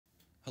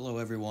Hello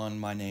everyone,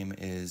 my name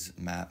is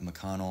Matt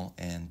McConnell,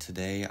 and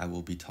today I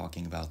will be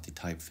talking about the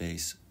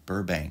typeface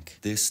Burbank.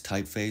 This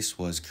typeface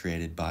was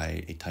created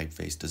by a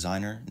typeface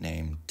designer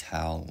named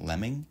Tal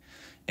Lemming,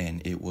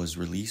 and it was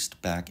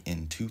released back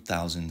in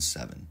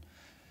 2007.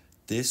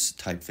 This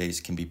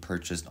typeface can be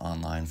purchased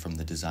online from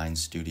the design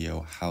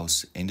studio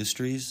House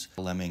Industries.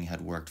 Lemming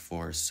had worked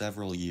for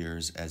several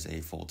years as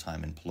a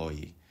full-time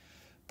employee.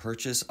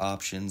 Purchase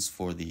options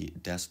for the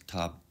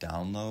desktop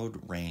download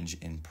range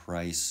in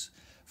price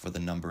for the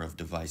number of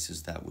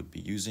devices that would be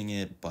using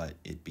it, but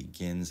it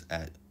begins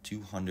at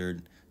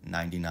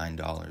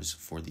 $299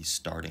 for the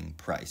starting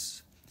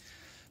price.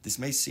 This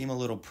may seem a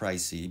little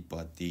pricey,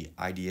 but the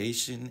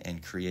ideation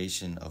and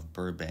creation of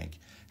Burbank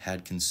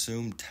had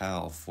consumed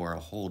Tal for a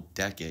whole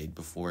decade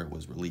before it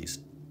was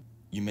released.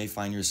 You may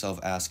find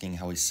yourself asking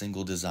how a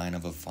single design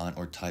of a font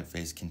or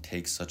typeface can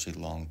take such a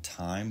long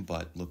time,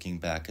 but looking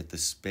back at the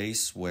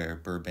space where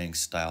Burbank's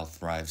style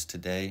thrives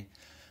today,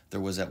 there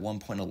was at one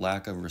point a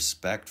lack of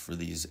respect for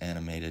these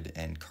animated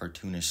and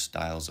cartoonish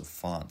styles of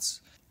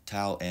fonts.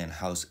 Tal and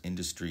House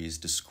Industries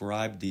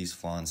described these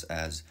fonts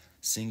as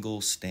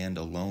single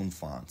standalone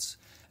fonts.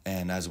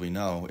 And as we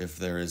know, if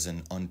there is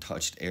an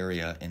untouched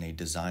area in a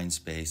design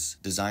space,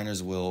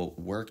 designers will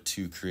work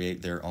to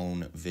create their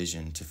own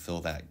vision to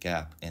fill that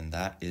gap, and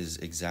that is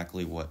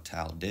exactly what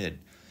Tal did.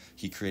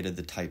 He created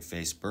the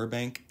typeface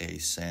Burbank, a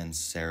sans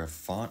serif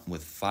font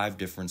with 5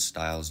 different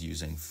styles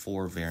using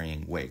 4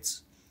 varying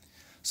weights.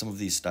 Some of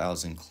these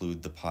styles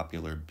include the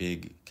popular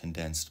big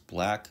condensed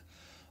black,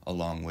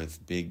 along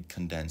with big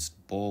condensed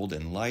bold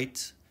and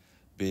light,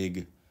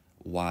 big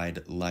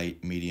wide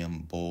light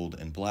medium bold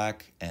and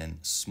black, and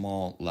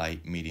small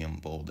light medium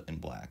bold and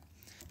black.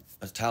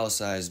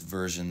 Italicized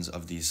versions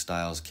of these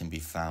styles can be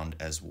found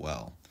as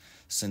well.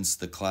 Since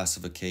the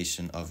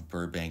classification of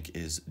Burbank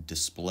is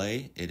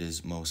display, it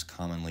is most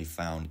commonly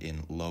found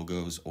in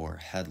logos or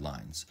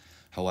headlines.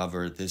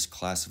 However, this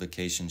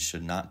classification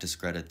should not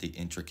discredit the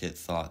intricate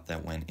thought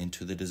that went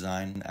into the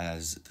design,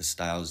 as the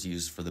styles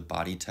used for the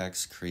body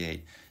text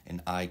create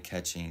an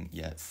eye-catching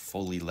yet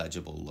fully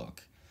legible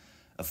look.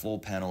 A full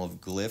panel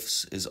of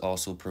glyphs is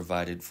also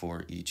provided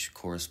for each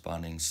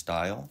corresponding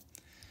style.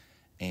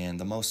 And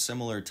the most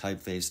similar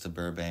typeface to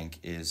Burbank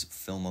is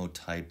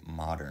Filmotype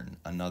Modern,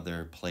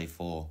 another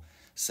playful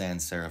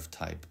sans serif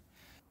type.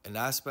 An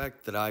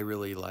aspect that I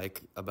really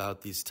like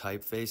about these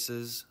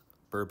typefaces,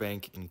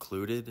 Burbank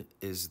included,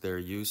 is their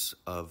use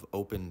of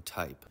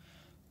OpenType.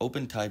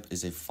 OpenType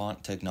is a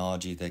font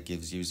technology that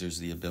gives users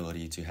the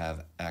ability to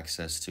have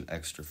access to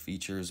extra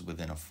features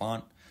within a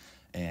font,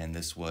 and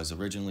this was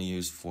originally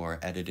used for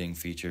editing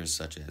features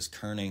such as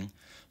kerning,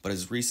 but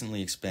has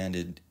recently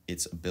expanded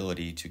its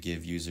ability to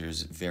give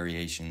users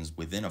variations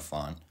within a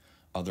font,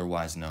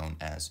 otherwise known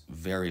as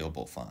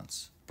variable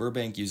fonts.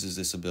 Burbank uses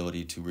this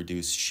ability to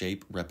reduce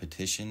shape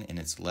repetition in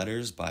its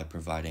letters by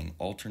providing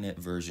alternate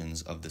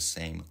versions of the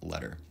same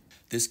letter.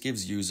 This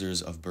gives users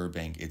of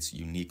Burbank its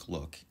unique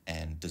look,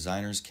 and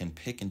designers can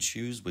pick and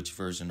choose which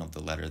version of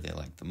the letter they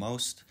like the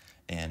most.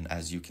 And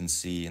as you can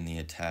see in the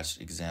attached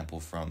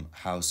example from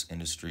House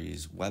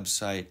Industries'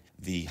 website,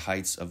 the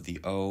heights of the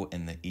O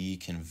and the E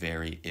can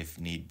vary if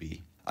need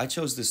be. I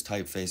chose this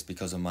typeface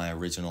because of my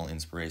original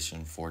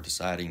inspiration for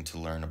deciding to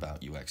learn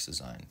about UX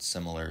design.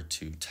 Similar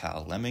to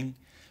Tal Lemming,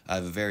 I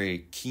have a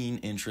very keen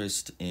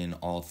interest in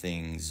all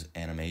things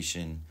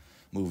animation,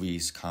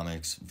 movies,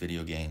 comics,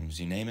 video games,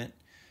 you name it.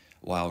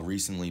 While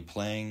recently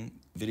playing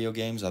video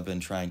games, I've been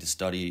trying to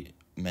study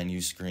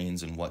menu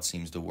screens and what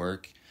seems to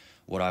work,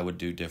 what I would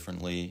do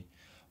differently,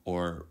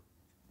 or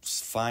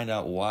find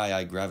out why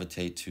I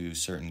gravitate to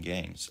certain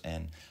games.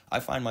 And I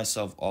find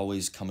myself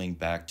always coming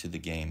back to the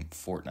game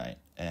Fortnite.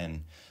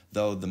 And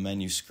though the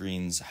menu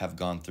screens have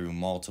gone through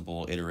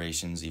multiple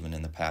iterations even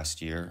in the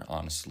past year,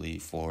 honestly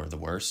for the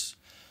worse,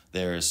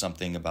 there is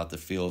something about the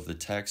feel of the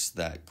text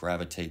that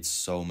gravitates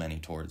so many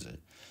towards it.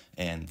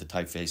 And the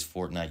typeface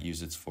Fortnite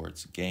uses for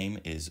its game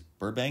is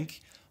Burbank,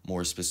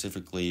 more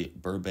specifically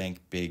Burbank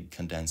Big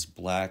Condensed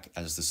Black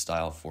as the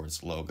style for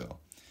its logo.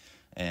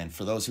 And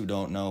for those who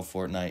don't know,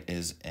 Fortnite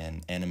is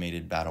an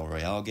animated battle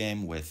royale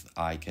game with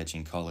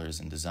eye-catching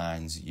colors and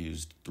designs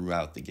used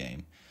throughout the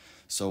game.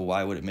 So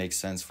why would it make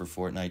sense for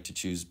Fortnite to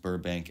choose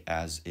Burbank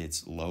as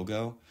its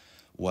logo?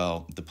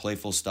 Well, the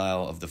playful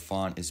style of the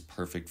font is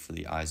perfect for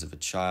the eyes of a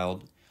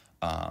child,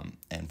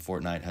 and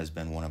Fortnite has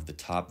been one of the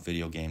top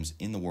video games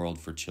in the world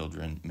for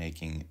children,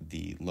 making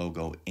the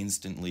logo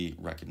instantly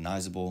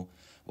recognizable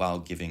while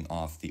giving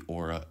off the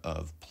aura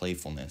of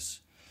playfulness.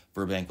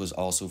 Burbank was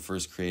also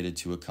first created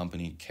to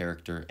accompany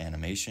character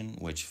animation,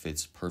 which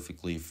fits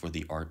perfectly for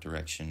the art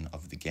direction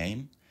of the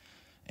game.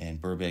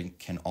 And Burbank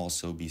can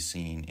also be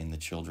seen in the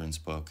children's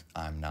book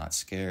I'm Not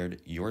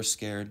Scared, You're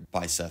Scared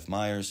by Seth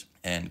Meyers,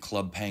 and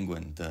Club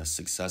Penguin, the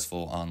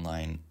successful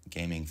online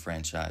gaming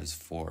franchise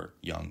for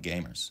young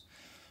gamers.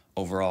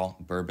 Overall,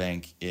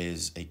 Burbank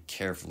is a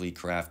carefully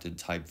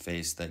crafted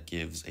typeface that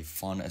gives a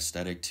fun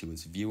aesthetic to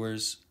its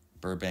viewers,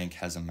 Burbank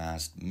has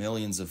amassed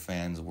millions of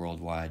fans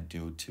worldwide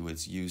due to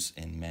its use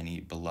in many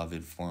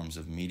beloved forms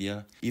of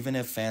media. Even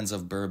if fans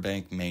of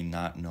Burbank may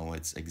not know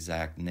its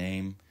exact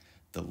name,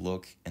 the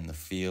look and the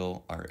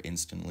feel are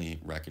instantly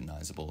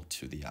recognizable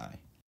to the eye.